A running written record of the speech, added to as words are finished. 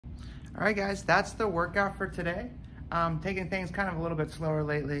All right, guys, that's the workout for today. Taking things kind of a little bit slower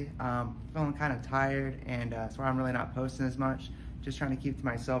lately. Feeling kind of tired, and that's why I'm really not posting as much. Just trying to keep to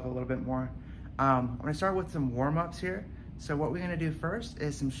myself a little bit more. I'm gonna start with some warm-ups here. So what we're gonna do first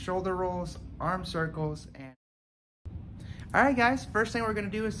is some shoulder rolls, arm circles, and all right, guys, first thing we're gonna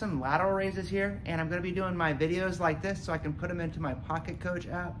do is some lateral raises here, and I'm gonna be doing my videos like this so I can put them into my Pocket Coach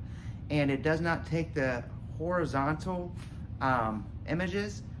app, and it does not take the horizontal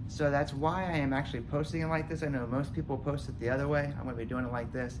images. So that's why I am actually posting it like this. I know most people post it the other way. I'm gonna be doing it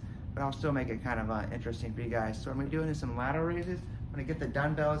like this, but I'll still make it kind of interesting for you guys. So I'm gonna be doing some lateral raises. I'm gonna get the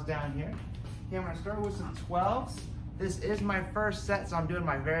dumbbells down here. Okay, I'm gonna start with some 12s. This is my first set, so I'm doing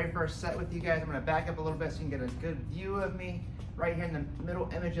my very first set with you guys. I'm gonna back up a little bit so you can get a good view of me right here in the middle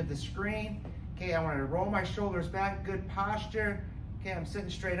image of the screen. Okay, I want to roll my shoulders back, good posture. Okay, I'm sitting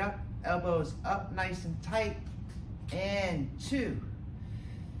straight up, elbows up nice and tight, and 2.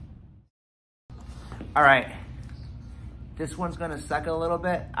 All right, this one's gonna suck a little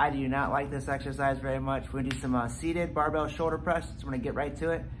bit. I do not like this exercise very much. We're gonna do some seated barbell shoulder press. So I'm gonna get right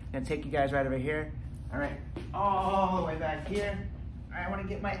to it. I'm gonna take you guys right over here. All right, all the way back here. All right, I wanna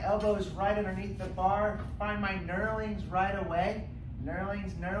get my elbows right underneath the bar. Find my knurlings right away.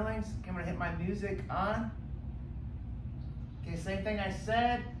 Knurlings, knurlings. Okay, I'm gonna hit my music on. Okay, same thing I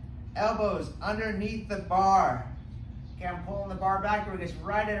said. Elbows underneath the bar. Okay, I'm pulling the bar back where it gets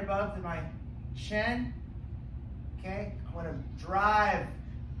right above my chin. Okay, I'm gonna drive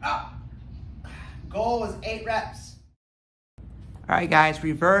up. Goal is 8 reps. All right, guys,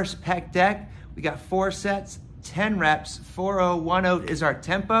 reverse pec deck. We got 4 sets, 10 reps, 4-0-1-0 is our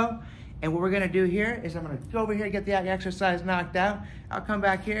tempo. And what we're gonna do here is I'm gonna go over here, get the exercise knocked out. I'll come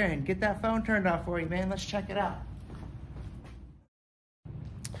back here and get that phone turned off for you, man. Let's check it out.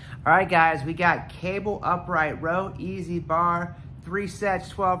 All right, guys, we got cable upright row, easy bar, 3 sets,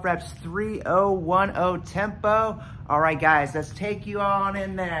 12 reps, 3-0-1-0 tempo. All right, guys, let's take you on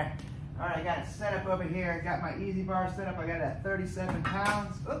in there. All right, I got it set up over here. I got my easy bar set up. I got it at 37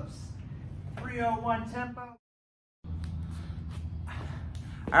 pounds. Oops. 3-0-1 tempo.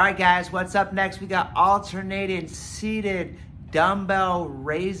 All right, guys, what's up next? We got alternating seated dumbbell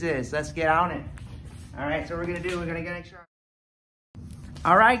raises. Let's get on it. All right, so what we're gonna get extra.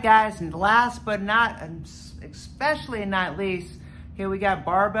 All right, guys, and last but not, especially not least, okay, we got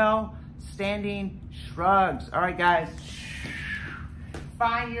barbell standing shrugs. All right, guys,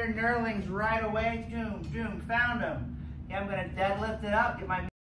 find your knurlings right away. Boom, boom, found them. Okay, I'm gonna deadlift it up, get my